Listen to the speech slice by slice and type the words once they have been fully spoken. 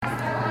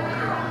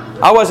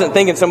I wasn't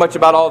thinking so much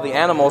about all the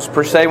animals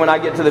per se when I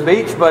get to the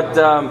beach, but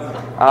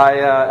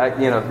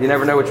you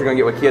never know what you're going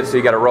to get with kids, so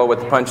you got to roll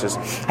with the punches.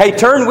 Hey,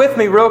 turn with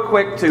me real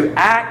quick to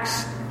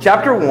Acts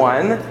chapter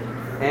 1,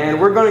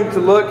 and we're going to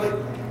look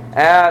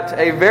at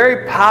a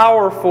very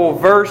powerful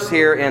verse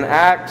here in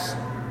Acts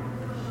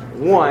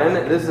 1.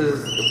 This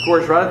is, of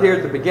course, right here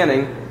at the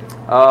beginning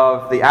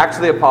of the Acts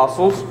of the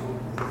Apostles.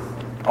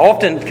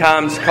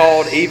 Oftentimes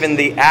called even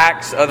the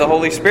Acts of the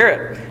Holy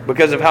Spirit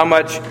because of how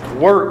much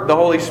work the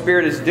Holy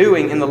Spirit is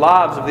doing in the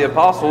lives of the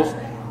apostles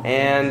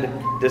and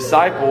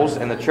disciples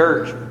and the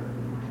church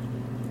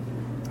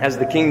as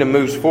the kingdom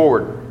moves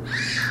forward.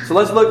 So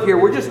let's look here.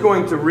 We're just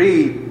going to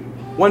read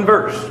one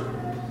verse.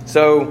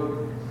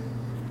 So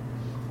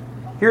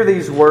hear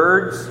these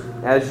words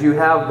as you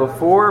have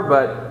before,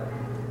 but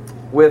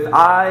with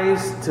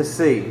eyes to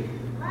see.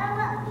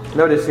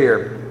 Notice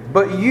here,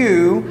 but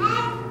you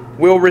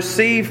will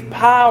receive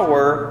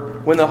power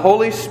when the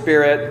Holy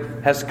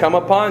Spirit has come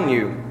upon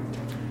you.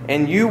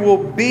 And you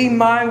will be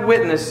my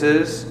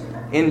witnesses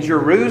in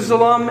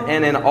Jerusalem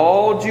and in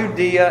all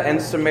Judea and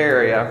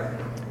Samaria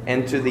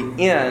and to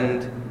the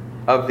end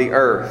of the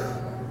earth.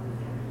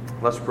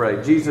 Let's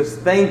pray. Jesus,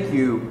 thank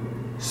you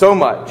so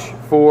much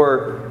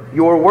for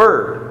your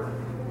word.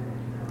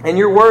 And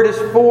your word is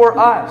for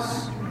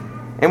us.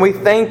 And we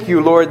thank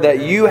you, Lord, that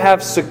you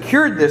have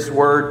secured this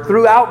word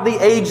throughout the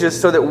ages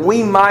so that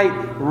we might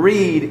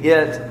read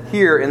it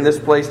here in this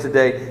place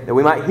today, that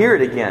we might hear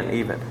it again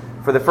even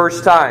for the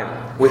first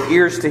time with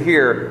ears to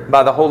hear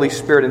by the Holy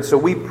Spirit. And so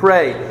we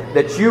pray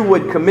that you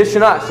would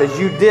commission us as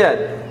you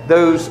did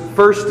those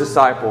first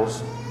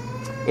disciples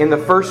in the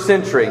first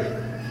century,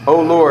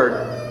 O Lord,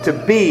 to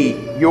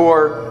be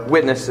your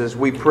witnesses.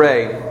 We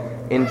pray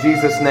in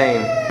Jesus'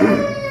 name.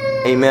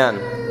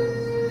 Amen.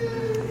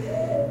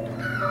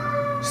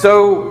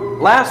 So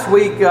last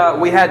week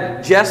we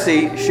had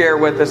Jesse share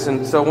with us,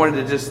 and so I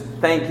wanted to just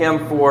thank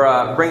him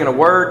for bringing a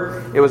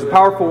word. It was a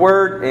powerful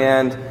word,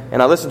 and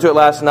I listened to it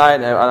last night,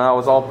 and I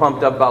was all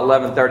pumped up about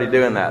 11:30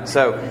 doing that.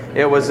 So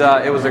it was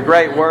a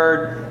great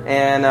word,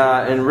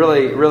 and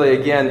really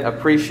again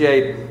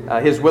appreciate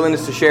his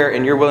willingness to share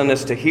and your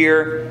willingness to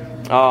hear.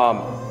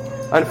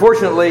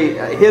 Unfortunately,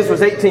 his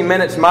was 18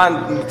 minutes.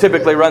 Mine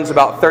typically runs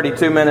about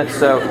 32 minutes,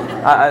 so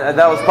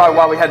that was probably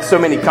why we had so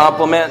many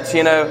compliments,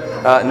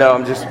 No,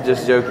 I'm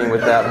just joking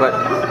with that.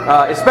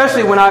 But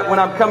especially when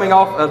I'm coming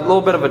off a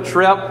little bit of a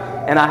trip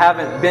and I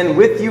haven't been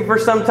with you for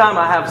some time,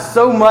 I have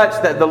so much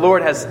that the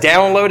Lord has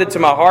downloaded to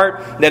my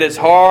heart that it's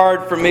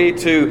hard for me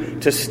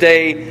to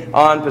stay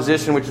on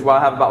position, which is why I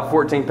have about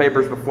 14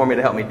 papers before me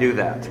to help me do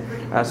that.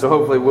 So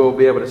hopefully we'll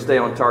be able to stay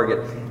on target.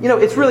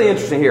 It's really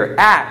interesting here.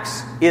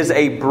 Acts is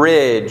a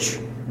bridge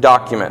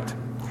document.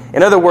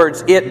 In other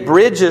words, it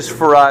bridges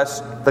for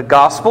us the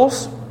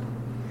Gospels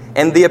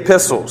and the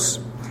epistles.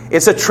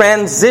 It's a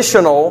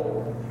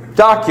transitional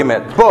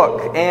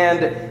book.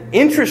 And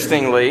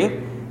interestingly,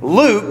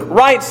 Luke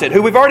writes it,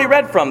 who we've already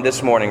read from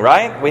this morning,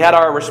 right? We had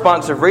our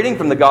responsive reading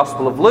from the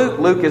Gospel of Luke.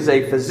 Luke is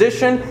a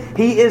physician.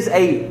 He is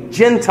a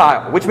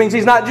Gentile, which means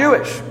he's not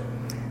Jewish.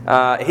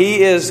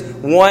 He is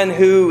one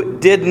who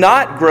did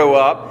not grow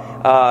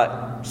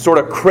up sort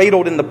of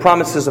cradled in the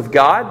promises of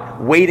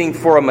God, waiting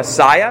for a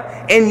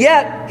Messiah, and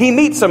yet he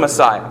meets a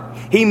Messiah.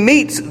 He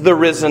meets the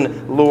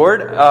risen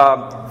Lord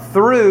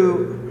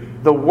through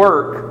the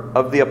work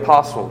of the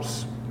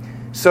apostles.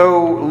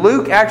 So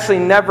Luke actually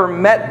never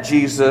met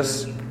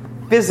Jesus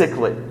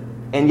physically,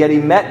 and yet he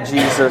met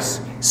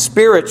Jesus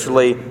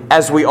spiritually,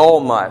 as we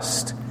all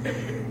must.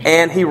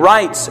 And he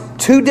writes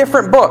two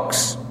different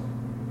books,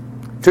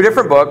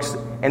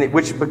 and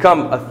which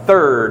become a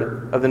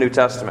third of the New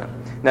Testament.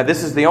 Now,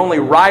 this is the only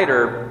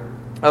writer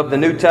of the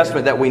New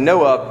Testament that we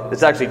know of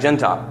that's actually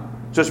Gentile.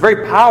 So it's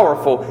very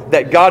powerful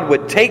that God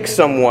would take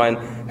someone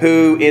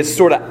who is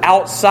sort of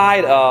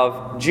outside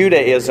of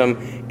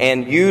Judaism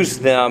and use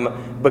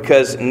them,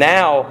 because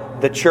now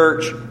the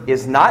church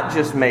is not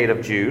just made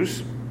of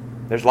Jews.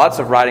 There's lots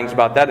of writings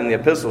about that in the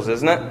epistles,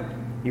 isn't it?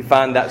 You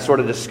find that sort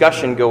of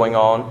discussion going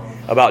on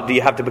about, do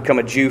you have to become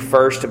a Jew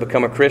first to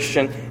become a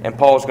Christian? And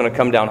Paul's going to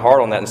come down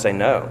hard on that and say,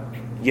 no,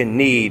 you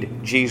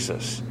need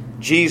Jesus.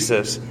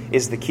 Jesus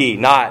is the key,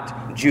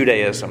 not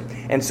Judaism.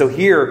 And so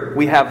here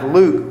we have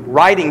Luke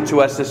writing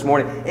to us this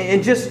morning.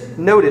 And just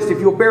notice, if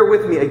you'll bear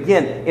with me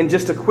again, in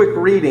just a quick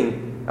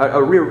reading,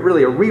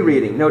 really a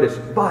rereading, notice,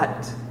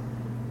 but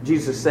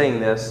Jesus is saying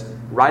this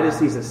right as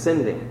he's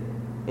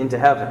ascending into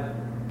heaven.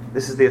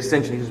 This is the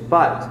ascension. He says,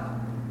 but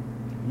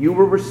you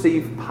will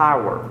receive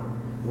power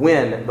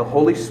when the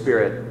Holy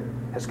Spirit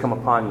has come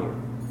upon you.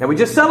 Now, we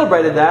just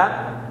celebrated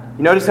that.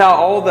 You notice how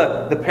all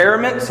the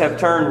paraments have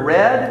turned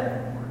red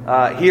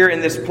here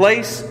in this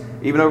place,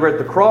 even over at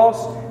the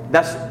cross.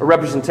 That's a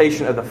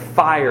representation of the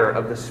fire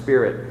of the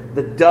Spirit,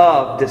 the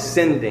dove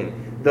descending.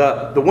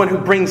 The one who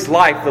brings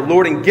life, the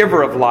Lord and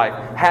giver of life,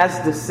 has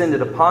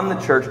descended upon the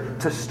church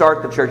to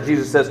start the church.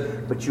 Jesus says,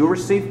 but you'll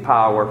receive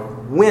power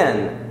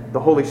when the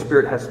Holy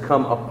Spirit has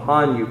come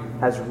upon you,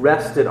 has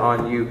rested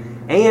on you,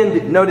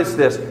 And notice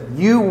this,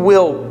 you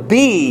will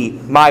be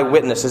my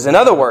witnesses. In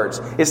other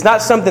words, it's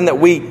not something that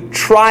we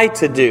try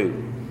to do.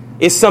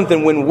 It's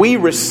something when we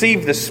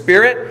receive the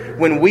Spirit,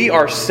 when we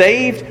are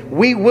saved,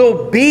 we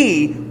will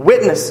be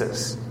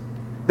witnesses.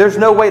 There's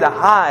no way to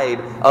hide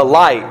a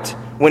light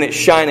when it's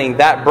shining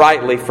that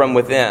brightly from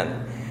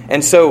within.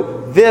 And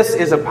so this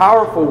is a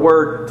powerful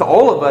word to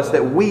all of us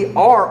that we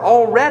are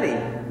already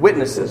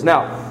witnesses.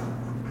 Now,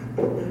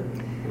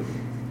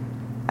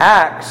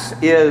 Acts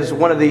is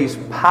one of these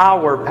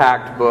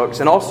power-packed books,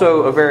 and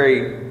also a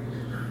very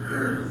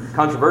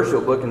controversial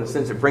book in the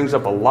sense it brings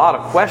up a lot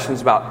of questions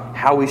about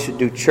how we should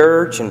do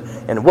church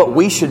and what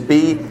we should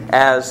be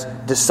as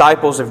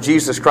disciples of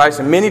Jesus Christ.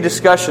 And many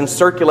discussions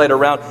circulate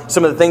around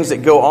some of the things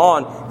that go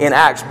on in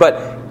Acts.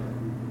 But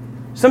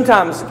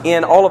sometimes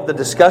in all of the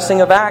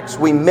discussing of Acts,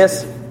 we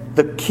miss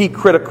the key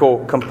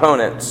critical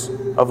components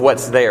of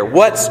what's there.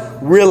 What's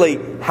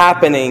really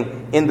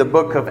happening in the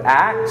book of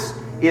Acts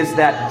is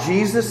that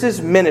Jesus'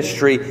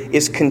 ministry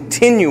is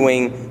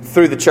continuing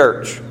through the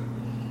church.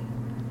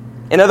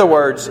 In other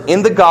words,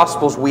 in the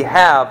Gospels we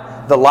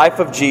have the life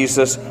of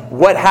Jesus.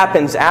 What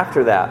happens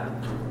after that?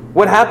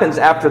 What happens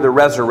after the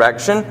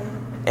resurrection?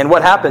 And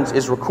what happens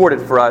is recorded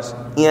for us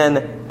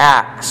in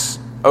Acts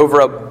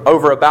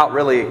over about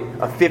really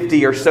a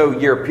 50 or so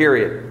year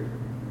period.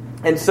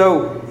 And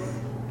so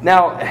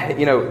now,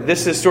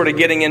 this is sort of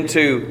getting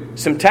into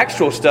some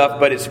textual stuff,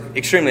 but it's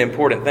extremely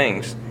important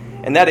things.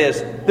 And that is,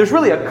 there's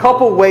really a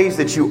couple ways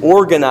that you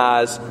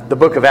organize the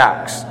book of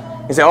Acts.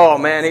 You say, oh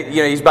man,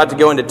 he's about to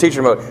go into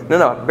teacher mode.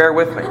 No, bear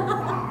with me.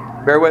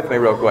 Bear with me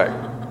real quick.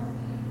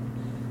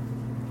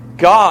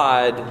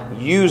 God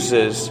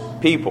uses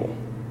people.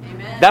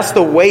 Amen. That's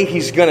the way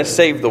He's going to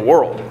save the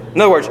world.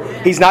 In other words,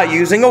 He's not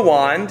using a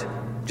wand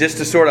just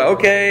to sort of,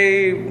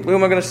 okay, who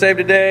am I going to save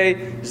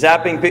today?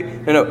 Zapping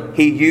people. No,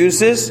 He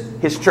uses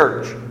His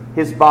church,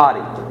 His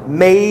body,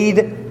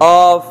 made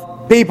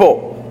of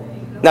people.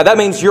 Now that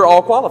means you're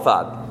all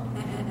qualified.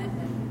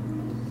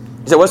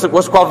 You say, what's the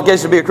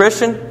qualification to be a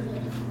Christian?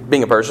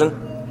 Being a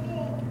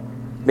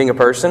person. Being a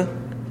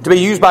person. To be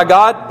used by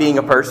God? Being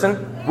a person.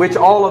 Which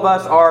all of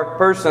us are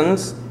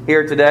persons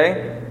here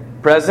today,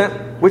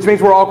 present, which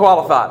means we're all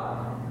qualified.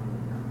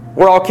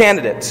 We're all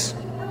candidates.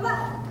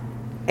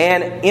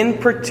 And in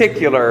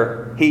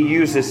particular, He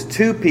uses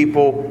two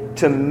people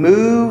to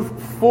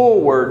move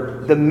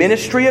forward the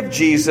ministry of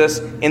Jesus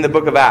in the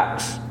book of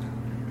Acts.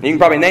 You can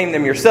probably name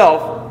them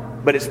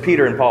yourself, but it's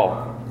Peter and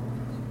Paul.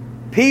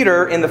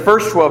 Peter, in the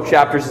first 12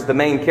 chapters, is the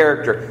main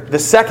character. The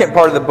second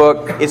part of the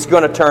book, it's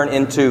going to turn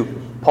into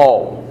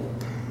Paul.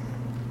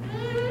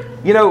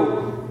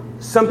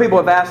 Some people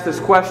have asked this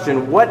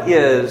question, what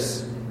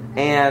is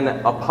an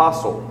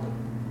apostle?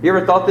 You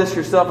ever thought this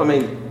yourself? I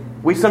mean,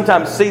 we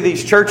sometimes see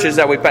these churches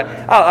that we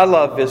pass. I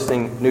love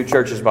visiting new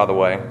churches, by the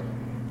way.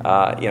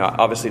 I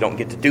obviously don't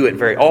get to do it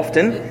very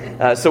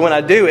often. So when I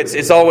do,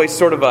 it's always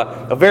sort of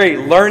a very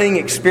learning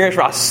experience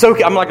where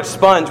I'm like a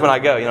sponge when I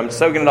go. I'm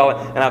soaking it all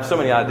in. And I have so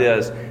many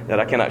ideas that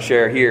I cannot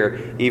share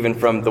here, even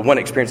from the one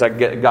experience I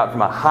got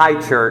from a high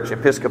church,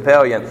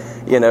 Episcopalian,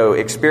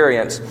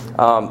 experience.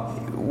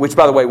 Which,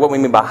 by the way, what we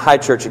mean by high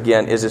church,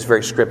 again, is it's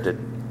very scripted.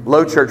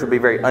 Low church would be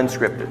very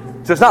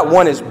unscripted. So it's not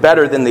one is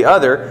better than the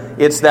other.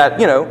 It's that,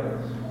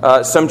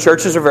 some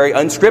churches are very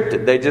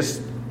unscripted.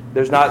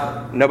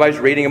 Nobody's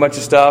reading a bunch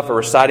of stuff or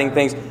reciting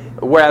things.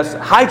 Whereas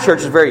high church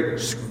is very,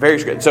 very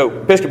scripted.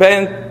 So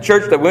Episcopalian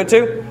church that we went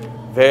to,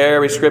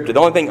 very scripted. The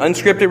only thing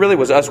unscripted really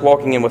was us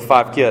walking in with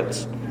 5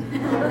 kids.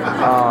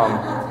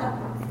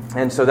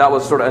 And so that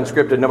was sort of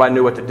unscripted. Nobody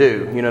knew what to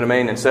do. You know what I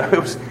mean? And so it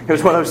was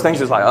one of those things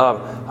that's like,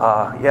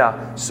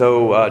 yeah.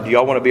 So do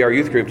y'all want to be our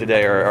youth group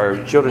today or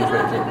our children's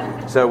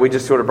group? So we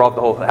just sort of brought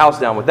the whole house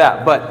down with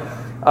that. But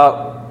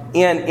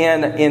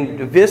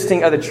in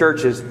visiting other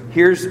churches,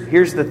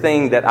 here's the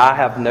thing that I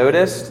have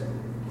noticed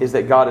is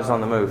that God is on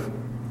the move.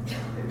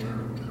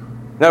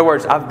 In other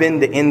words, I've been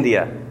to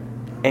India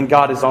and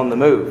God is on the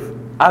move.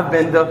 I've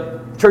been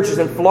to churches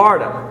in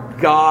Florida.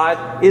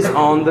 God is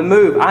on the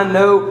move. I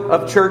know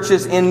of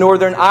churches in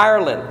Northern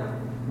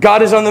Ireland.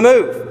 God is on the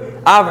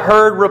move. I've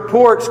heard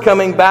reports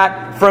coming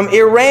back from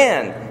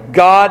Iran.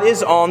 God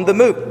is on the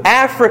move.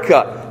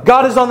 Africa,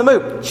 God is on the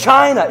move.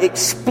 China,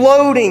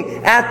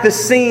 exploding at the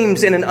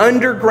seams in an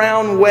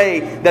underground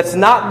way that's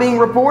not being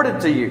reported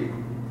to you.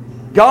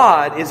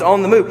 God is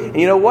on the move. And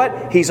you know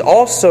what? He's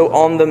also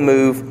on the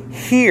move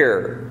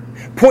here.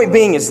 Point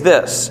being is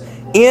this.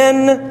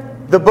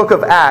 In the book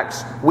of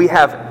Acts, we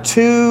have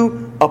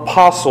 2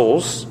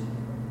 apostles.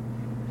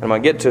 And I'm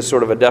going to get to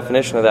sort of a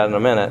definition of that in a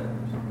minute.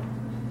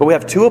 But we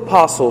have 2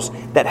 apostles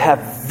that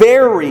have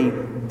very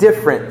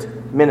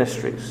different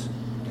ministries.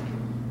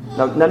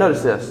 Now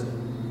notice this.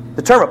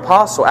 The term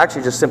apostle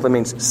actually just simply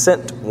means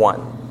sent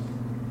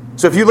one.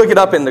 So if you look it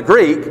up in the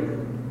Greek,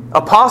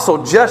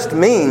 apostle just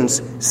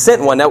means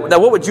sent one. Now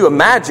what would you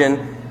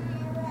imagine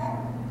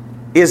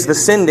is the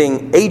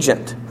sending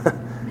agent?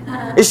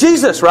 It's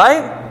Jesus,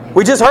 right?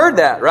 We just heard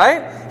that,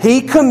 right?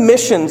 He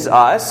commissions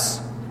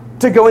us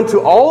to go into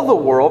all the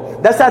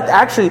world. That's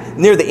actually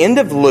near the end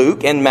of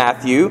Luke and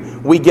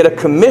Matthew. We get a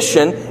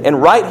commission,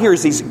 and right here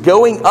as he's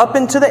going up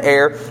into the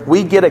air,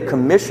 we get a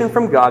commission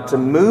from God to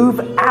move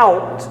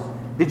out.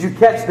 Did you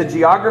catch the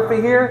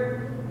geography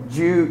here?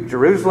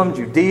 Jerusalem,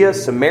 Judea,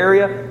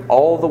 Samaria,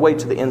 all the way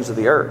to the ends of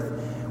the earth.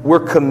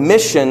 We're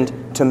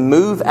commissioned to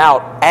move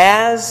out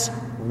as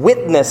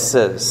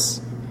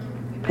witnesses.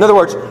 In other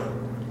words,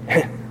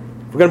 if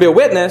we're going to be a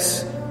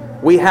witness,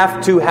 we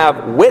have to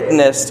have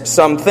witnessed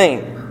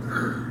something.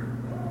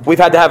 We've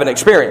had to have an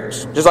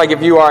experience. Just like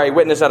if you are a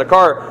witness at a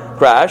car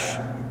crash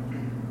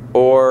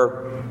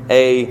or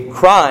a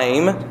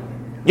crime,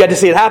 you had to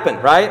see it happen,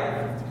 right?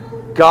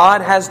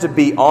 God has to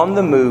be on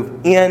the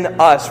move in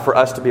us for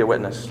us to be a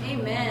witness.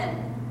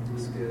 Amen.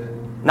 That's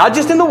good. Not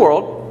just in the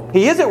world.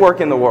 He is at work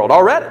in the world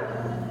already.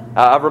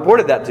 I've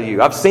reported that to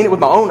you. I've seen it with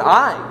my own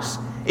eyes.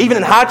 Even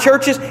in high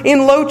churches,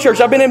 in low church.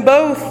 I've been in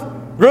both.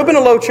 Grew up in a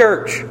low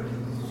church.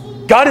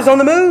 God is on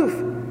the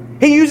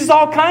move. He uses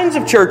all kinds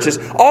of churches,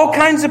 all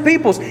kinds of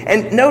peoples.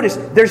 And notice,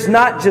 there's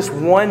not just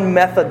one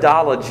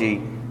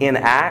methodology in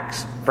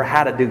Acts for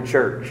how to do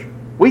church.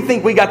 We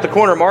think we got the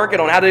corner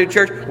market on how to do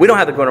church. We don't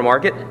have the corner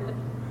market.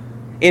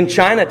 In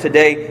China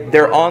today,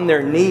 they're on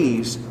their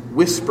knees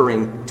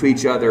whispering to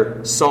each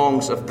other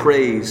songs of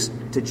praise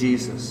to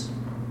Jesus.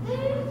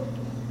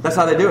 That's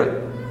how they do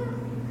it.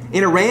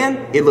 In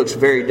Iran, it looks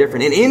very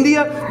different. In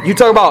India, you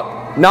talk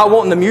about not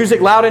wanting the music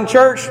loud in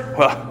church.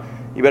 Well,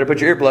 you better put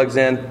your earplugs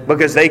in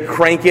because they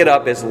crank it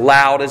up as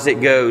loud as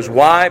it goes.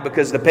 Why?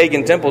 Because the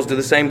pagan temples do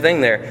the same thing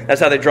there. That's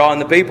how they draw in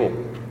the people.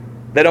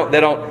 They don't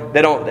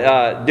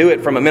do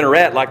it from a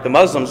minaret like the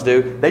Muslims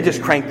do. They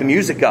just crank the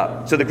music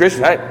up. So the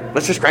Christians, hey,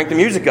 let's just crank the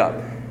music up.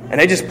 And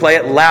they just play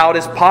it loud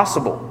as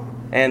possible.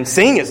 And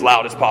sing as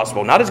loud as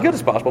possible. Not as good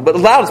as possible, but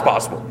as loud as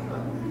possible.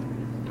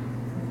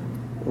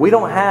 We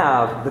don't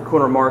have the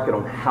corner market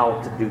on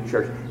how to do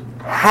church.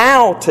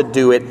 How to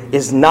do it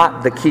is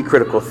not the key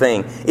critical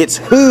thing. It's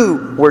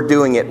who we're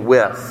doing it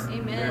with.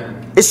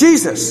 Amen. It's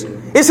Jesus.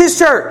 It's His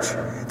church.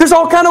 There's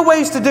all kind of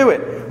ways to do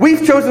it.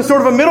 We've chosen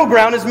sort of a middle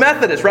ground as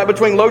Methodists, right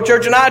between low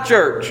church and high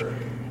church.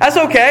 That's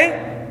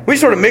okay. We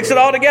sort of mix it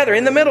all together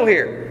in the middle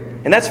here.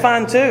 And that's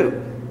fine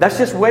too. That's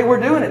just the way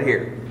we're doing it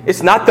here.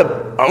 It's not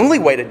the only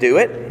way to do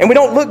it. And we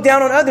don't look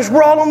down on others.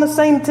 We're all on the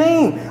same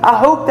team. I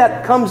hope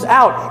that comes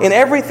out in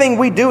everything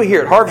we do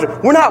here at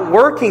Harvest. We're not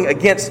working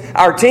against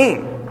our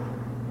team.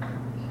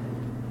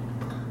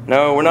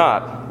 No, we're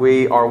not.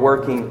 We are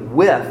working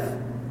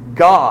with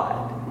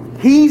God.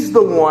 He's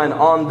the one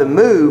on the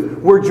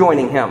move. We're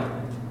joining Him.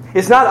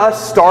 It's not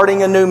us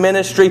starting a new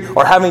ministry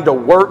or having to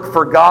work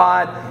for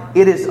God.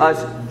 It is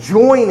us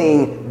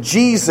joining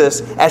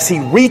Jesus as He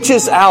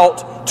reaches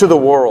out to the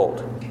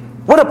world.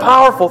 What a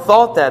powerful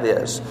thought that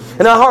is. And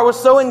my heart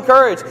was so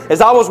encouraged.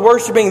 As I was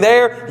worshiping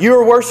there, you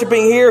were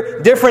worshiping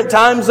here, different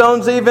time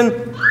zones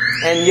even,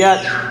 and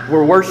yet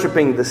we're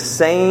worshiping the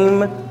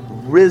same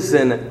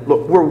risen.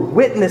 Look, we're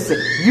witnessing.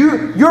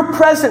 Your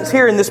presence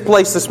here in this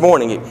place this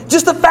morning,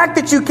 just the fact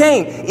that you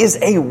came is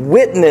a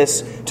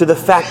witness to the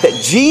fact that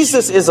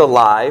Jesus is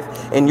alive,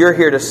 and you're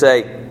here to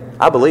say,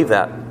 I believe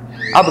that.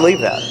 I believe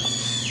that.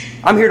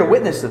 I'm here to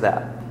witness to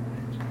that.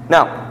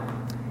 Now,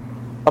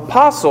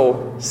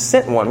 apostle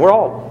sent one. We're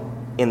all,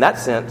 in that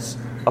sense,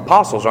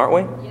 apostles, aren't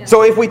we? Yeah.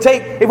 So if we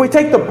take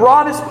the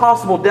broadest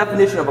possible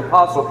definition of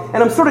apostle,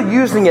 and I'm sort of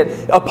using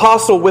it,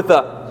 apostle with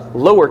a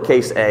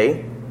lowercase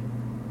a,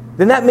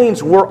 then that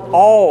means we're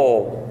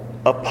all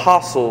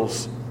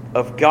apostles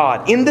of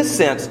God in the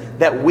sense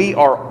that we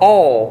are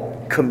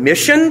all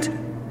commissioned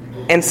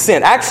and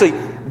sent. Actually,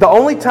 the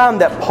only time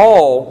that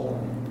Paul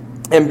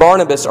and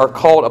Barnabas are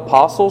called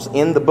apostles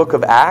in the book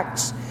of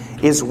Acts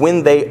is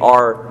when they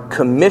are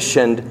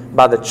commissioned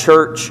by the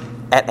church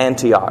at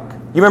Antioch.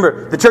 You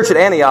remember, the church at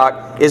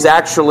Antioch is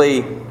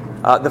actually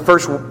the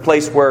first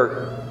place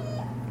where,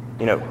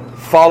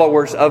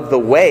 followers of the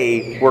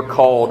way were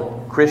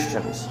called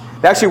Christians.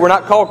 Actually, we're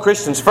not called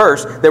Christians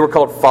first. They were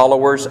called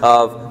followers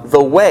of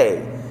the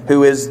way.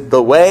 Who is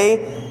the way?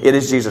 It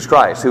is Jesus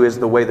Christ, who is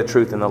the way, the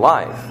truth, and the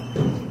life.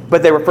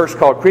 But they were first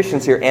called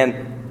Christians here.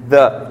 And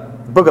the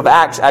book of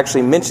Acts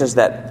actually mentions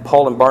that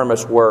Paul and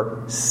Barnabas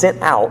were sent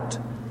out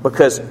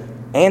because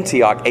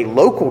Antioch, a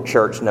local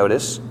church,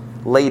 notice,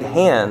 laid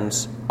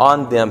hands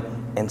on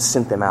them and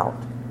sent them out.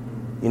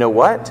 You know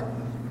what?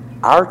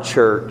 Our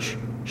church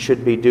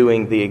should be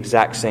doing the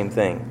exact same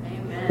thing.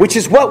 Amen. Which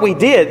is what we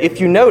did, if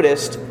you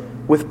noticed,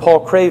 with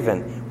Paul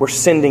Craven. We're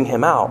sending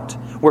him out.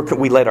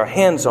 We laid our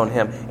hands on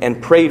him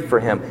and prayed for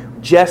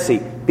him. Jesse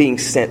being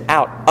sent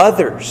out.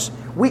 Others.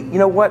 You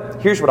know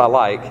what? Here's what I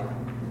like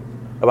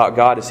about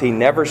God is He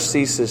never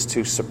ceases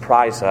to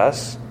surprise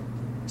us.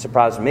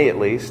 Surprise me at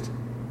least.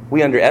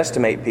 We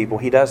underestimate people.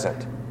 He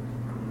doesn't.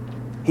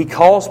 He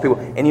calls people.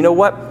 And you know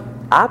what?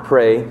 I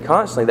pray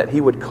constantly that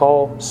He would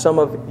call some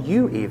of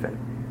you even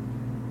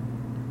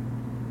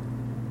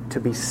to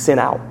be sent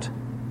out.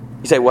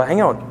 You say, well,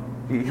 hang on.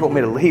 You want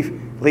me to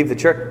leave the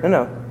church?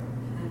 No.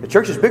 The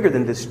church is bigger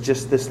than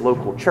just this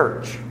local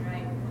church.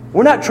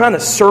 We're not trying to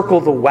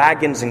circle the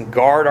wagons and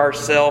guard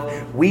ourselves.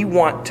 We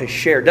want to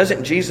share.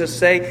 Doesn't Jesus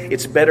say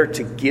it's better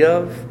to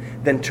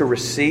give than to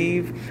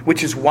receive?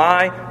 Which is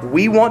why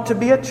we want to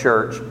be a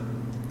church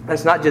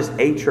that's not just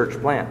a church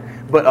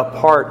plant, but a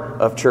part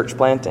of church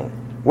planting.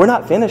 We're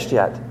not finished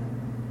yet.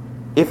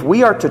 If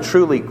we are to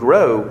truly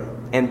grow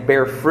and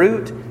bear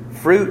fruit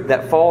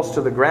that falls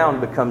to the ground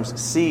becomes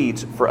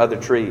seeds for other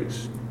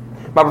trees.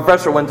 My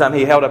professor one time,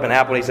 he held up an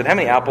apple and he said, "How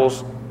many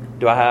apples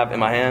do I have in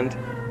my hand?"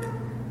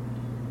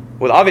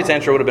 Well, the obvious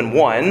answer would have been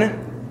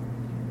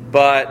 1,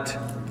 but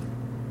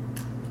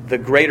the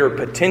greater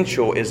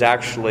potential is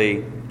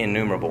actually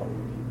innumerable.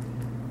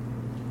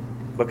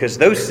 Because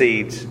those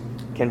seeds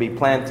can be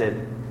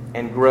planted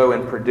and grow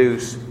and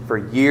produce for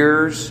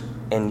years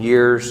and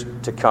years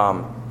to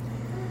come.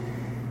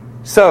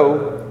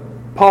 So,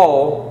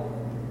 Paul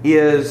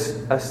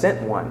is a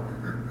sent one.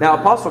 Now,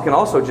 apostle can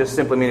also just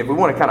simply mean, if we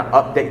want to kind of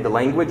update the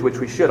language, which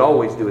we should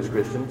always do as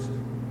Christians,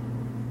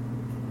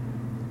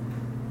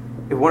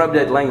 if we want to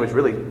update the language,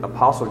 really,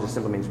 apostle just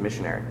simply means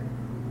missionary.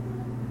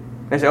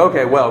 And say,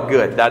 okay, well,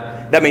 good.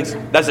 That means,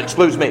 that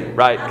excludes me,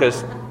 right?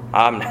 Because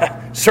I'm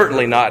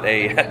certainly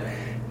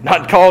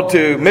not called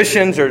to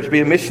missions or to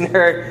be a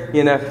missionary,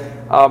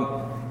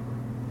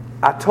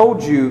 I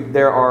told you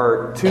there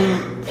are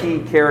 2 key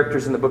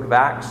characters in the book of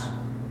Acts,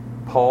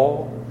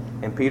 Paul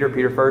and Peter.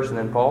 Peter first and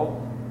then Paul.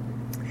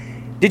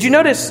 Did you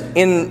notice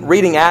in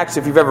reading Acts,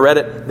 if you've ever read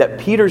it, that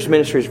Peter's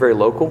ministry is very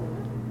local?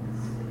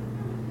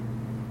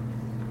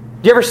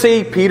 Do you ever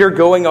see Peter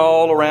going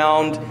all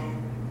around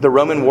the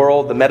Roman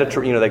world, the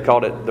Mediterranean? They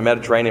called it the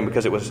Mediterranean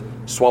because it was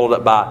swallowed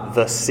up by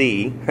the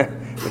sea,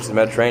 which is the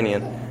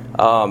Mediterranean.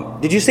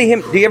 Did you see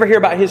him? Do you ever hear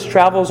about his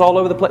travels all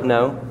over the place?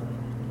 No.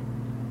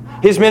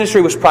 His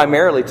ministry was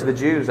primarily to the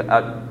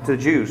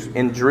Jews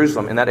in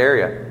Jerusalem, in that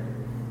area.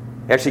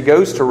 He actually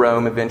goes to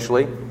Rome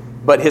eventually,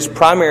 but his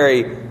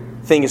primary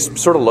thing is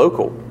sort of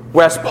local.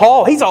 Whereas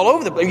Paul, he's all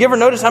over the place. You ever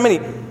notice how many?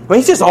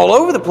 He's just all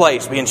over the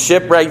place, being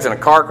shipwrecked and a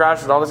car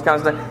crashes, all this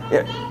kind of stuff.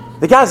 Yeah.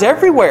 The guy's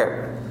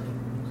everywhere.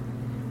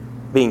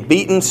 Being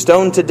beaten,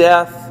 stoned to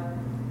death,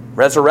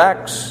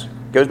 resurrects,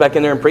 goes back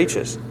in there and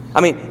preaches.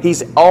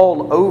 He's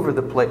all over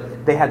the place.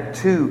 They had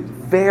 2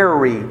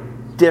 very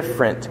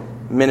different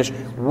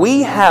ministries.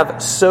 We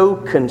have so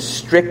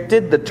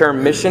constricted the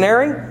term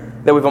missionary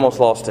that we've almost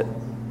lost it.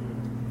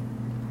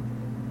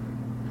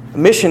 A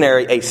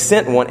missionary, a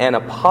sent one, an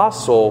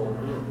apostle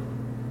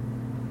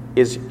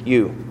is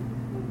you.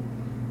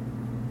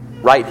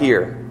 Right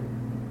here.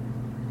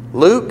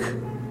 Luke,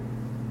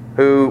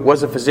 who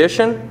was a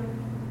physician,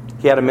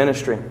 he had a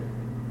ministry.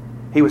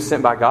 He was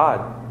sent by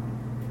God.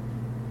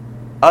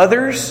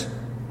 Others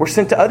were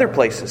sent to other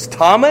places.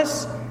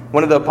 Thomas,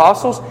 one of the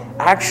apostles,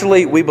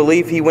 actually, we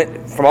believe he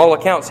went, from all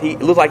accounts,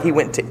 it looked like he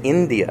went to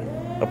India,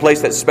 a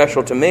place that's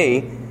special to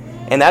me.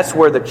 And that's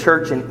where the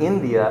church in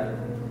India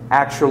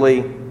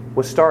actually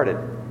was started,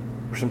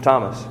 from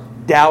Thomas.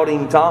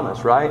 Doubting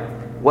Thomas, right?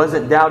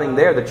 Wasn't doubting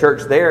there. The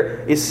church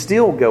there is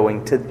still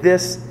going to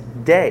this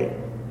day.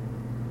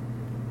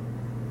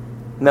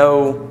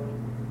 No,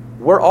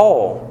 we're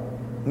all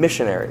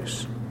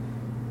missionaries.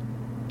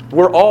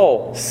 We're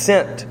all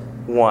sent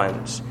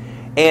ones.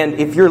 And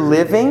if you're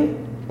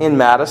living in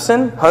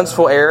Madison,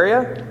 Huntsville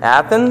area,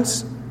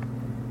 Athens,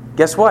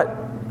 guess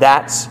what?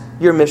 That's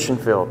your mission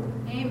field.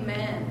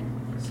 Amen.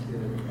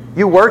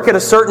 You work at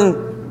a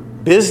certain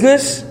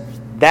business,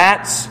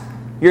 that's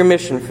your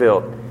mission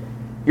field.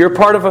 You're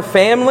part of a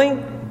family,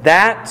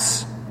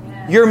 that's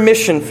your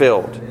mission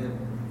field.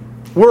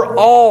 We're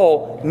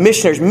all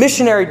missionaries.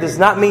 Missionary does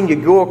not mean you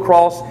go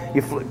across,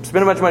 you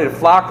spend a bunch of money to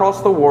fly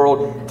across the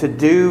world to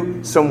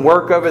do some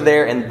work over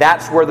there, and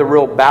that's where the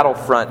real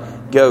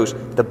battlefront goes.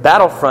 The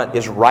battlefront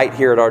is right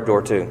here at our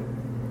door too.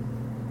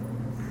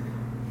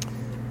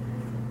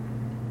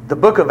 The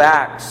book of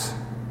Acts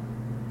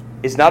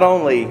is not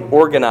only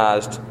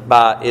organized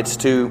by its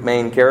 2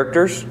 main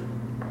characters,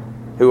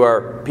 who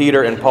are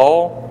Peter and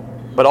Paul,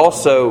 but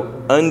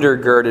also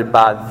undergirded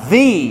by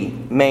the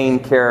main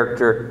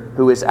character,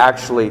 who is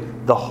actually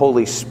the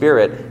Holy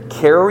Spirit,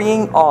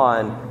 carrying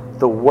on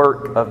the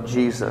work of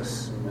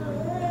Jesus.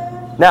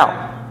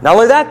 Now, not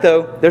only that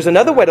though, there's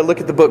another way to look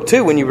at the book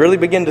too when you really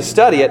begin to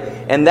study it,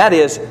 and that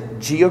is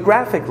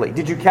geographically.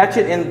 Did you catch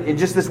it in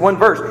just this one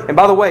verse? And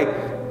by the way,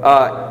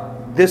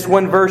 this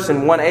one verse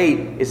in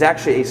 1:8 is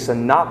actually a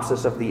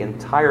synopsis of the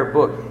entire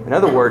book. In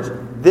other words,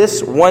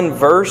 this one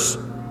verse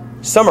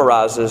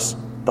summarizes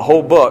the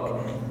whole book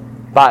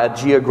by a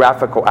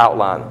geographical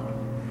outline.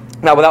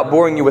 Now, without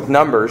boring you with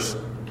numbers,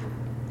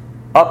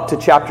 up to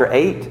chapter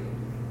 8,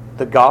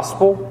 the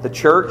gospel, the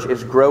church,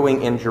 is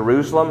growing in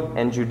Jerusalem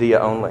and Judea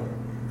only.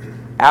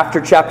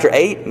 After chapter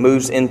 8,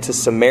 moves into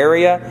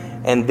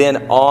Samaria and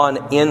then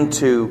on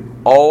into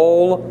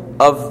all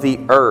of the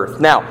earth.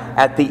 Now,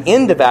 at the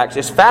end of Acts,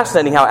 it's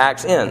fascinating how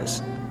Acts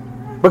ends.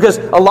 Because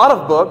a lot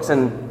of books,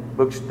 and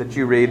books that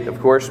you read, of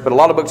course, but a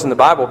lot of books in the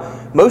Bible,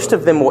 most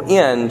of them will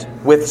end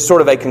with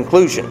sort of a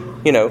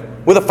conclusion,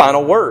 with a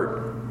final word.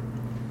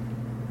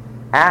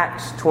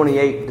 Acts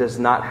 28 does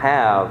not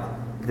have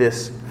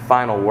this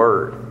final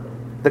word.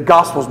 The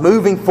gospel's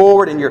moving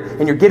forward and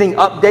you're getting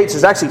updates.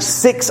 There's actually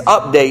 6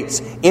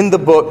 updates in the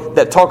book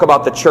that talk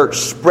about the church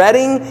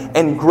spreading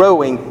and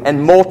growing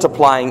and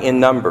multiplying in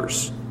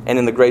numbers and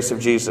in the grace of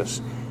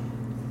Jesus.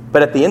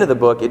 But at the end of the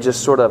book, it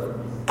just sort of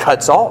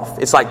cuts off.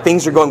 It's like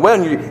things are going well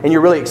and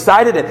you're really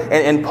excited.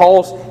 And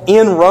Paul's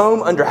in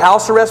Rome under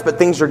house arrest, but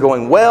things are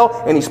going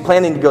well. And he's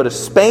planning to go to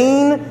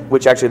Spain,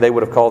 which actually they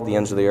would have called the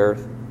ends of the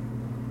earth.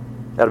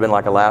 That would have been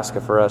like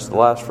Alaska for us, the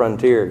last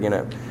frontier,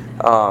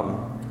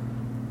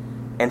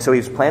 And so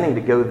he's planning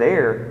to go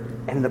there,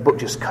 and the book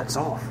just cuts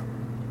off.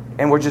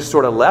 And we're just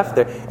sort of left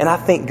there. And I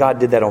think God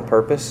did that on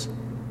purpose.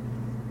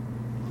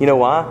 You know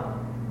why?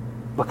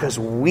 Because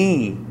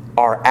we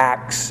are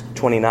Acts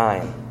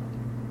 29.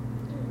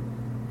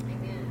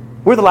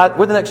 Amen. We're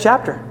the next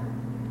chapter.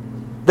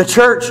 The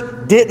church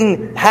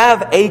didn't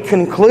have a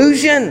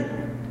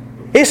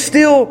conclusion. It's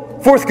still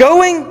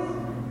forthgoing.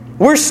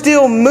 We're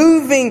still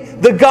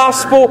moving the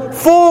gospel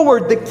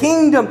forward. The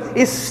kingdom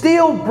is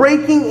still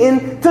breaking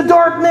into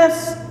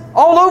darkness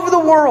all over the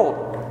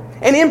world.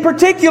 And in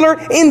particular,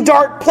 in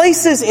dark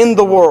places in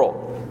the world.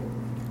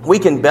 We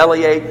can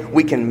bellyache,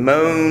 we can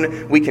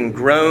moan, we can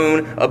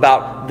groan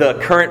about the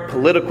current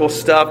political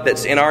stuff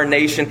that's in our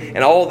nation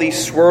and all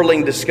these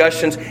swirling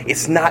discussions.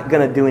 It's not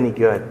going to do any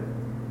good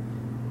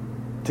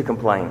to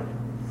complain.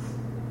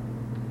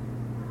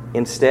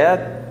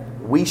 Instead,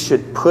 we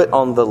should put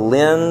on the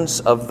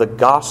lens of the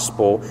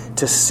gospel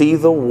to see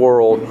the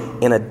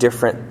world in a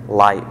different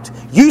light.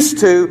 Used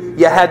to,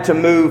 you had to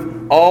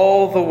move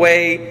all the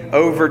way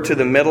over to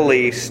the Middle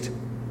East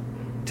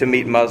to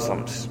meet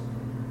Muslims.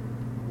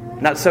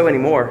 Not so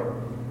anymore.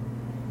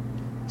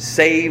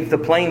 Save the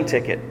plane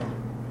ticket.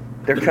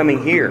 They're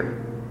coming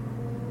here.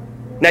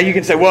 Now you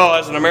can say, well,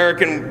 as an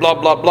American, blah,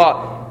 blah,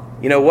 blah.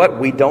 You know what?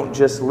 We don't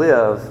just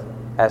live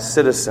as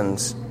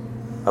citizens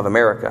of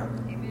America.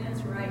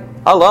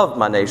 I love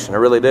my nation, I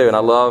really do, and I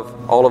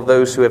love all of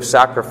those who have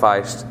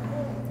sacrificed.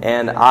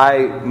 And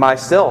I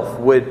myself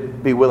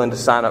would be willing to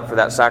sign up for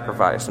that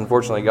sacrifice.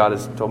 Unfortunately, God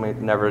has told me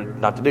never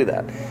not to do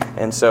that.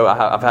 And so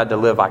I've had to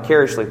live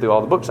vicariously through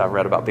all the books I've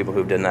read about people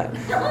who've done that.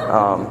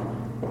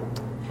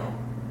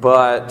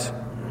 But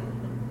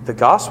the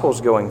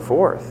gospel's going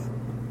forth.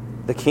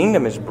 The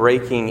kingdom is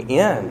breaking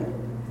in.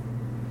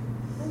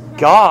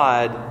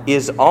 God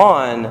is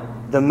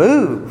on the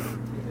move.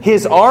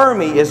 His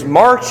army is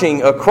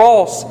marching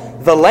across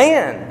the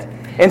land.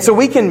 And so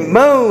we can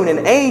moan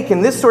and ache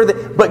and this sort of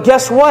thing. But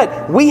guess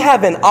what? We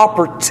have an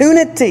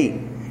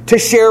opportunity to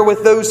share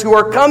with those who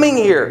are coming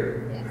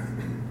here.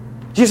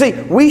 You see,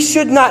 we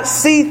should not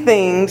see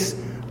things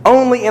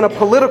only in a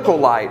political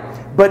light,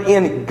 but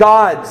in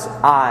God's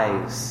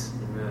eyes.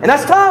 And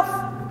that's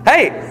tough.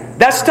 Hey,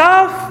 that's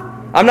tough.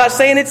 I'm not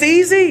saying it's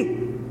easy.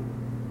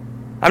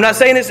 I'm not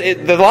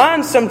saying the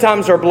lines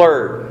sometimes are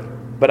blurred.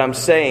 But I'm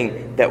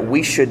saying that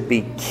we should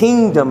be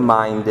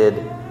kingdom-minded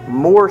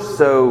more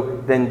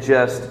so than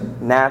just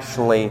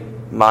nationally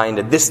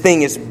minded. This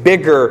thing is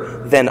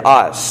bigger than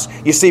us.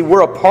 You see,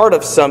 we're a part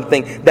of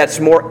something that's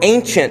more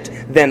ancient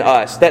than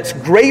us, that's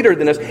greater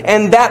than us,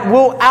 and that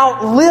will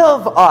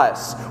outlive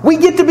us. We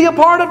get to be a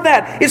part of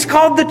that. It's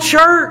called the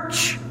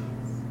church.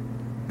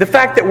 The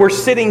fact that we're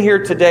sitting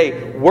here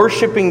today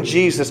worshiping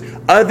Jesus,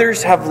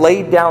 others have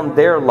laid down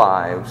their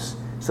lives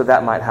so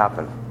that might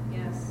happen.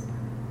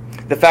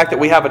 The fact that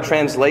we have a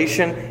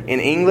translation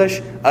in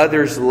English,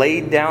 others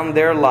laid down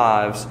their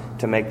lives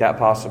to make that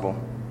possible.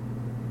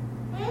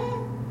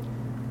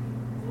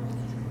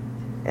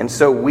 And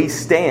so we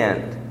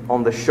stand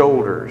on the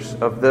shoulders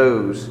of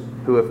those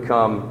who have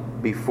come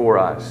before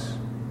us.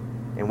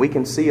 And we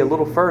can see a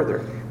little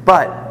further.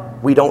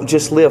 But we don't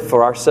just live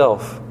for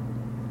ourselves.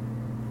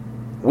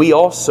 We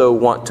also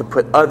want to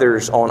put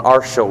others on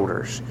our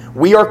shoulders.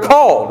 We are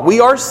called,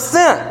 we are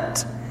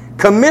sent,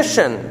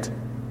 commissioned,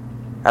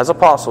 as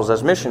apostles,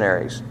 as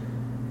missionaries,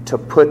 to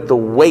put the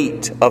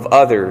weight of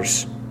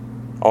others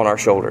on our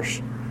shoulders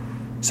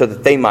so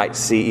that they might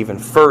see even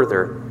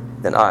further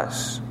than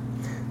us.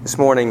 This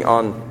morning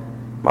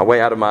on my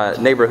way out of my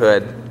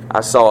neighborhood, I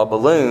saw a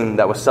balloon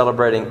that was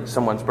celebrating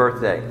someone's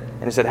birthday.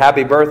 And it said,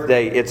 "Happy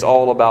birthday, it's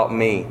all about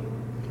me."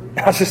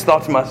 I just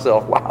thought to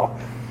myself, wow,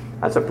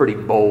 that's a pretty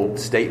bold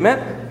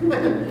statement.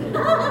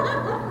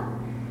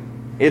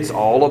 It's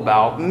all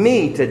about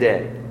me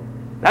today.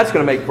 That's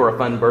going to make for a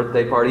fun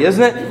birthday party,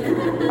 isn't it?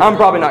 I'm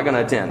probably not going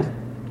to attend.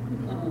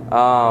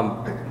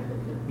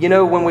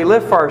 When we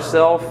live for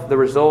ourselves, the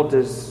result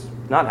is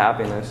not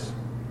happiness.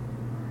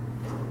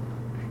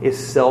 It's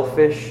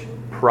selfish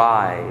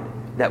pride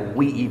that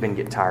we even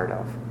get tired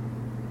of.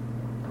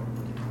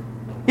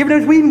 You ever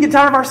notice we even get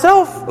tired of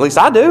ourselves? At least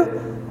I do.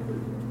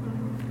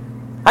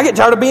 I get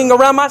tired of being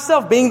around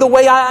myself, being the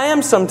way I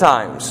am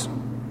sometimes.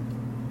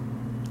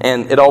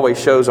 And it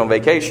always shows on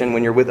vacation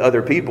when you're with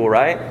other people,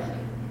 right?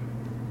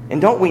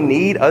 And don't we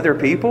need other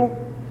people?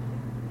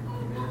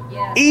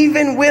 Yeah.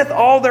 Even with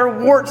all their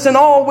warts and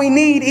all, we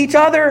need each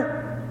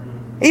other.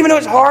 Even though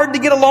it's hard to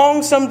get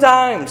along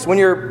sometimes when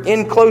you're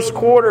in close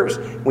quarters,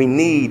 we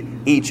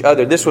need each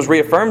other. This was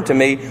reaffirmed to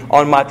me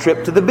on my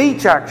trip to the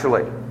beach,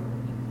 actually.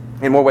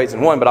 in more ways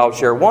than one, but I'll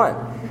share one.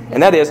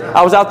 And that is,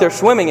 I was out there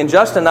swimming, and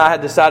Justin and I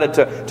had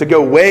decided to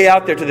go way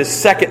out there to this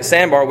second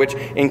sandbar, which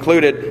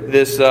included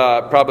this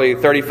probably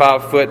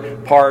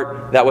 35-foot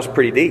part that was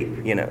pretty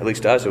deep. At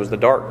least to us, it was the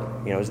dark.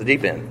 It was the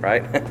deep end,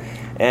 right?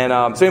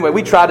 And so anyway,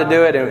 we tried to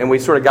do it, and we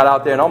sort of got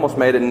out there and almost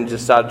made it and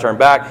just decided to turn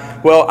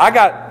back. Well, I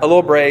got a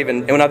little brave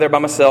and went out there by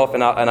myself,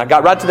 and I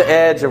got right to the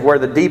edge of where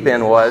the deep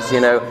end was,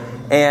 and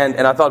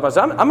I thought to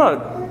myself, I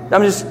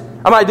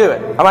might do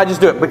it. I might just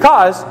do it.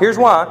 Because, here's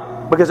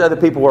why, because other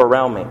people were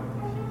around me.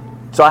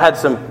 So I had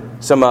some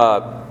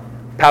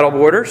paddle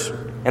boarders,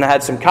 and I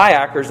had some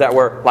kayakers that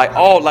were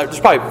there's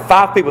probably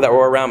 5 people that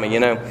were around me,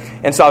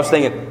 And so I was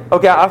thinking,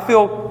 okay, I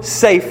feel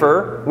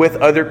safer with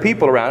other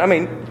people around. I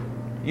mean,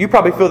 you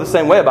probably feel the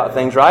same way about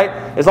things, right?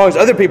 As long as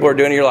other people are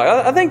doing it, you're like,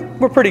 I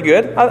think we're pretty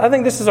good. I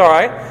think this is all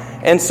right.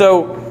 And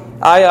so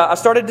I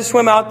started to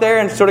swim out there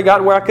and sort of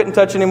got where I couldn't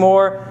touch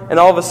anymore. And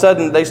all of a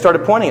sudden, they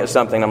started pointing at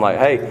something. I'm like,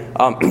 hey,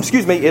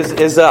 excuse me,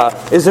 is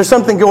there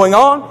something going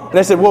on? And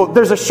they said, well,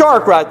 there's a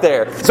shark right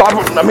there. So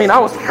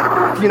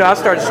I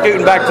started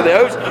scooting back to the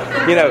ocean,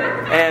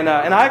 and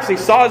I actually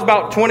saw it was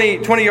about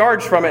 20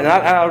 yards from it, and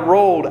I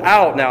rolled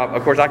out. Now,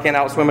 of course, I can't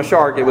outswim a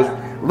shark. It was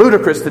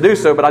ludicrous to do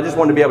so, but I just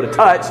wanted to be able to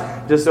touch,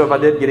 just so if I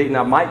did get eaten,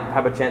 I might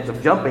have a chance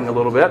of jumping a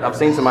little bit. I've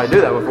seen somebody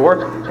do that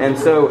before, and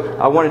so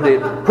I wanted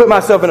to put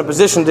myself in a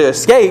position to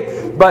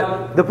escape.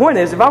 But the point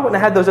is, if I wouldn't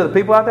have had those other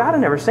people out there, I'd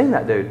have never seen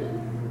that dude.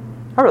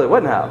 I really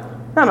wouldn't have.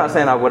 Now, I'm not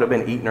saying I would have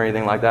been eaten or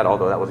anything like that,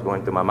 although that was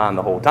going through my mind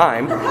the whole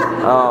time.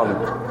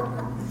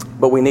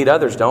 But we need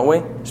others, don't we?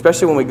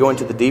 Especially when we go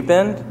into the deep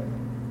end.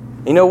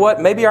 You know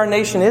what? Maybe our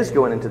nation is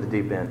going into the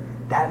deep end.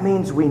 That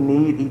means we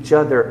need each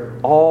other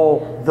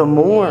all the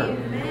more.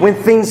 When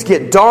things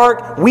get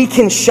dark, we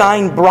can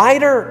shine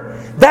brighter.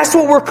 That's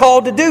what we're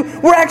called to do.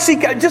 We're actually,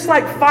 just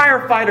like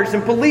firefighters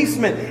and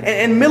policemen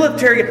and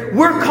military,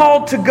 we're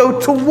called to go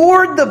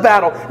toward the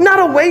battle,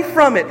 not away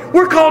from it.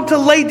 We're called to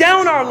lay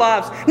down our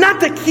lives,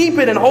 not to keep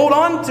it and hold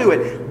on to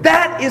it.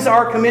 That is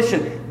our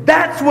commission.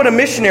 That's what a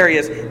missionary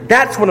is.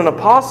 That's what an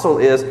apostle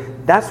is.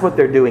 That's what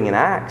they're doing in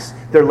Acts.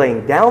 They're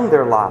laying down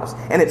their lives.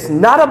 And it's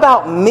not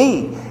about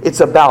me. It's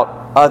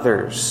about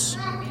others.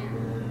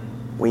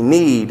 We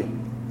need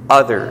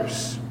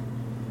others.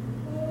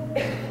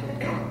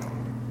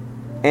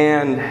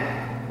 And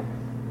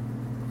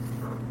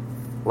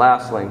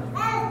lastly,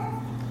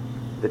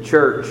 the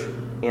church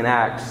in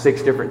Acts,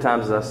 6 different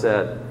times, as I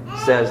said,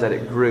 says that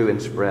it grew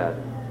and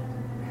spread.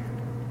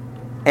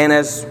 And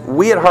as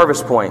we at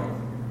Harvest Point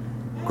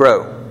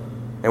grow,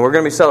 and we're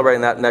going to be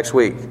celebrating that next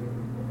week,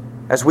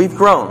 as we've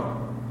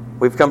grown,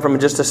 we've come from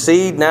just a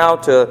seed now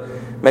to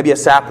maybe a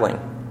sapling.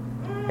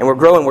 And we're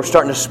growing, we're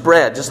starting to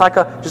spread, just like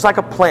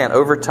a plant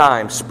over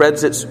time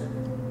spreads its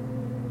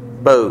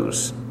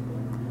boughs,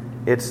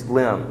 its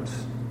limbs.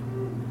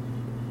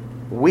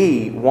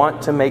 We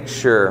want to make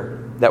sure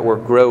that we're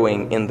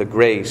growing in the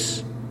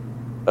grace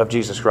of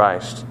Jesus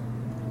Christ.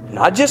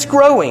 Not just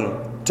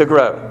growing to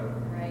grow.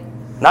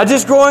 Not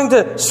just growing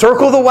to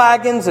circle the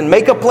wagons and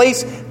make a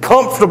place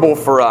comfortable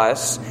for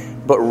us,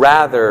 but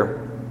rather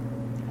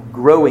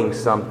growing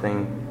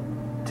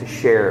something to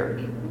share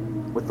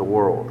with the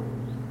world.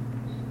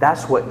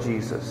 That's what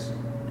Jesus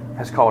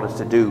has called us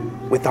to do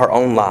with our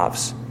own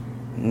lives.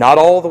 Not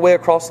all the way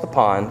across the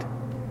pond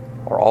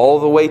or all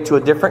the way to a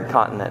different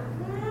continent,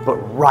 but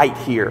right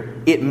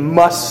here. It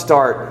must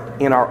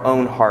start in our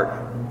own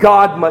heart.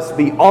 God must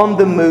be on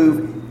the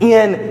move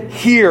in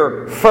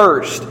here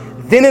first,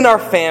 then in our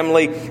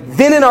family,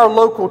 then in our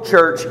local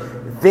church,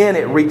 then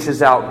it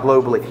reaches out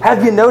globally.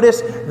 Have you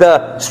noticed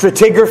the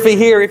stratigraphy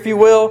here, if you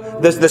will?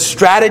 The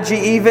strategy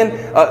even,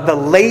 the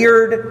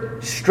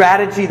layered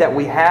strategy that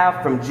we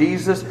have from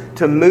Jesus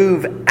to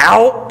move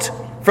out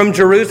from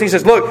Jerusalem. He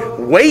says, look,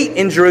 wait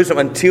in Jerusalem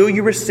until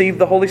you receive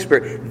the Holy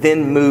Spirit,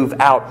 then move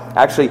out.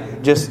 Actually,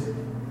 just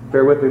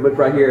bear with me, look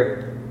right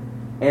here.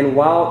 And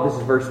while, this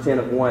is verse 10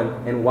 of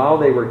 1, and while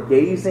they were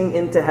gazing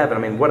into heaven,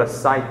 I mean, what a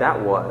sight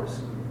that was,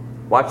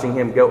 watching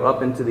him go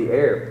up into the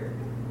air.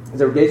 As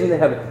they were gazing into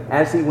heaven,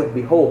 as he went,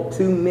 behold,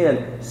 2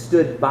 men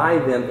stood by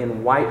them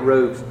in white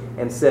robes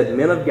and said,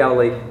 Men of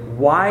Galilee,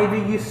 why do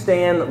you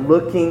stand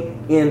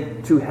looking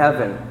into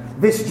heaven?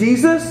 This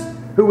Jesus,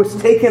 who was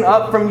taken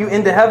up from you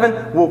into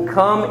heaven, will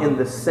come in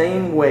the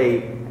same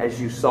way as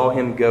you saw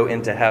him go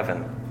into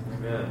heaven.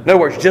 Amen. In other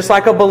words, just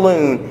like a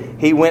balloon,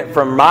 he went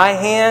from my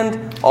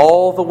hand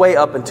all the way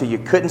up until you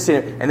couldn't see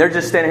him. And they're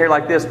just standing here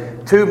like this.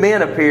 2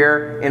 men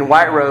appear in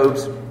white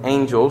robes,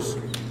 angels,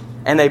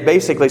 and they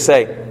basically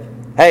say,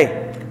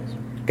 hey,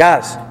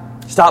 guys,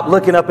 stop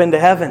looking up into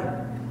heaven.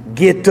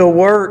 Get to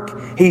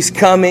work. He's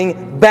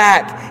coming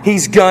back.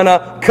 He's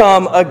gonna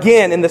come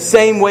again. In the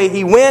same way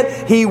he went,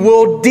 he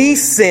will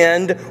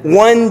descend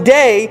one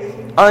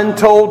day,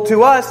 untold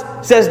to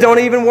us. Says, don't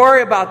even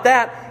worry about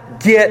that.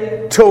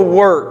 Get to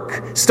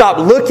work. Stop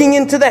looking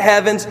into the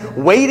heavens,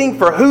 waiting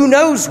for who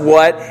knows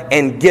what,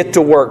 and get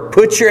to work.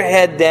 Put your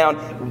head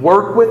down.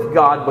 Work with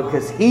God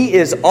because He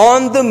is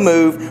on the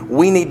move.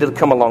 We need to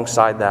come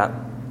alongside that.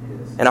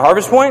 And at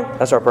Harvest Point,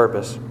 that's our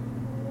purpose.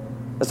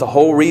 That's the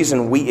whole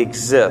reason we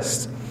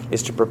exist,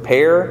 is to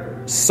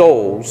prepare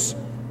souls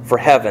for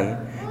heaven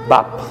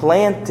by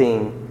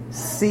planting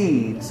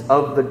seeds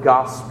of the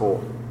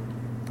gospel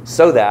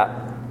so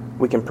that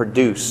we can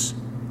produce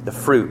the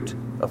fruit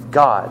of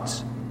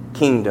God's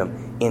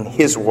kingdom in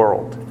His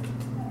world.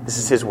 This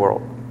is His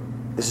world.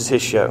 This is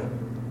His show.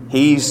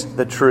 He's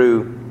the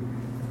true...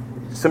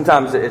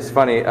 Sometimes it's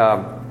funny,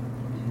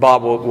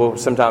 Bob will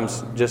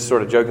sometimes just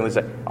sort of jokingly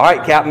say, "All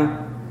right,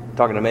 Captain,"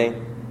 talking to me.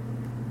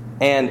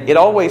 And it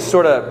always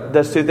sort of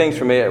does two things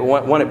for me.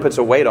 One, it puts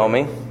a weight on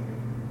me.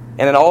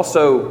 And it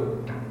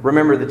also,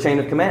 remember the chain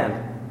of command.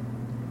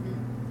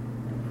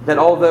 That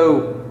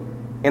although,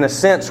 in a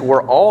sense,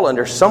 we're all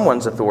under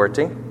someone's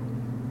authority,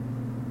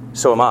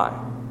 so am I.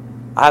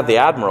 I have the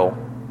admiral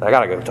that I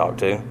got to go talk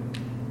to.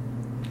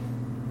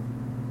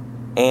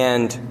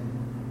 And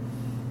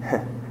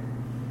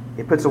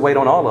it puts a weight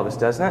on all of us,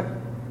 doesn't it?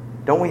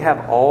 Don't we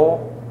have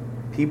all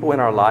people in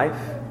our life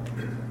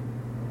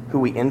who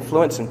we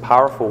influence in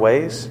powerful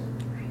ways?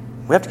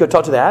 We have to go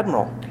talk to the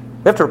admiral.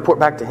 We have to report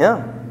back to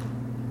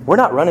him. We're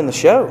not running the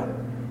show.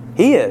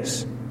 He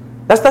is.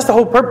 That's the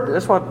whole purpose.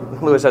 That's why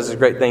Lewis has this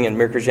great thing in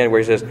Mere Christianity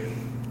where he says,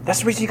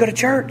 that's the reason you go to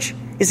church,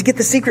 is to get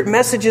the secret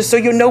messages so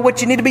you'll know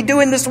what you need to be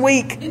doing this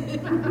week.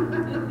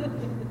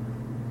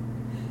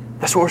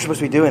 That's what we're supposed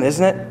to be doing,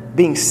 isn't it?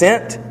 Being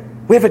sent.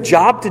 We have a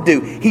job to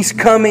do. He's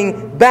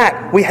coming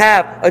back. We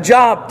have a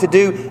job to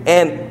do.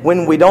 And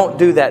when we don't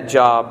do that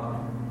job,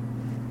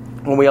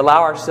 when we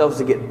allow ourselves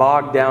to get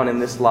bogged down in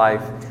this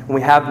life, when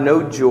we have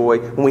no joy,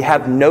 when we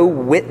have no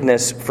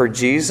witness for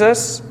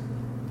Jesus,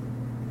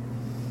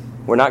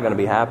 we're not going to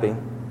be happy.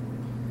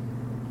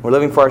 We're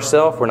living for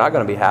ourselves, we're not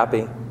going to be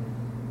happy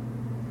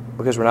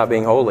because we're not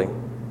being holy.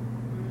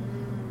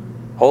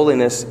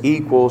 Holiness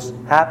equals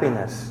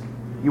happiness.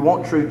 You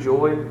want true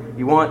joy,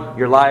 you want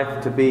your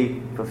life to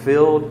be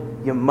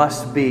fulfilled, you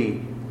must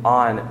be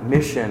on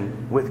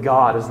mission with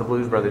God, as the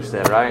Blues Brothers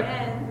said,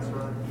 right?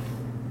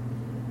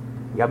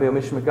 You got to be on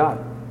mission with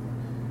God,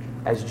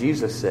 as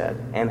Jesus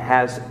said, and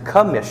has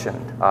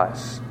commissioned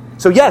us.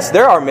 So yes,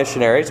 there are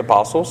missionaries,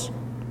 apostles,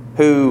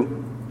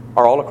 who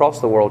are all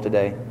across the world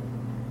today.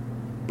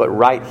 But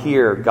right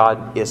here,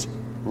 God is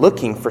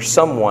looking for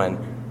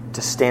someone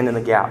to stand in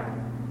the gap.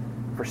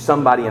 For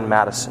somebody in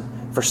Madison.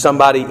 For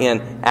somebody in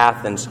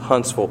Athens,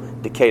 Huntsville,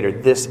 Decatur,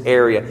 this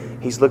area.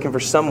 He's looking for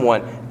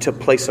someone to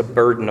place a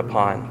burden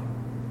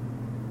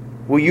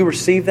upon. Will you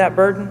receive that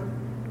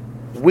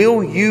burden?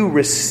 Will you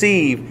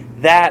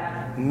receive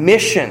that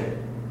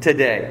mission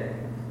today?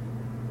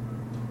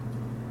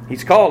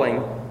 He's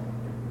calling,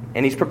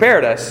 and He's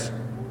prepared us,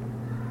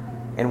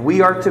 and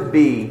we are to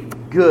be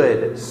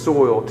good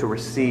soil to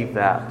receive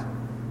that.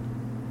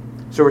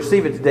 So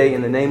receive it today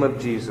in the name of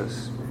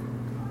Jesus.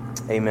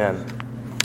 Amen.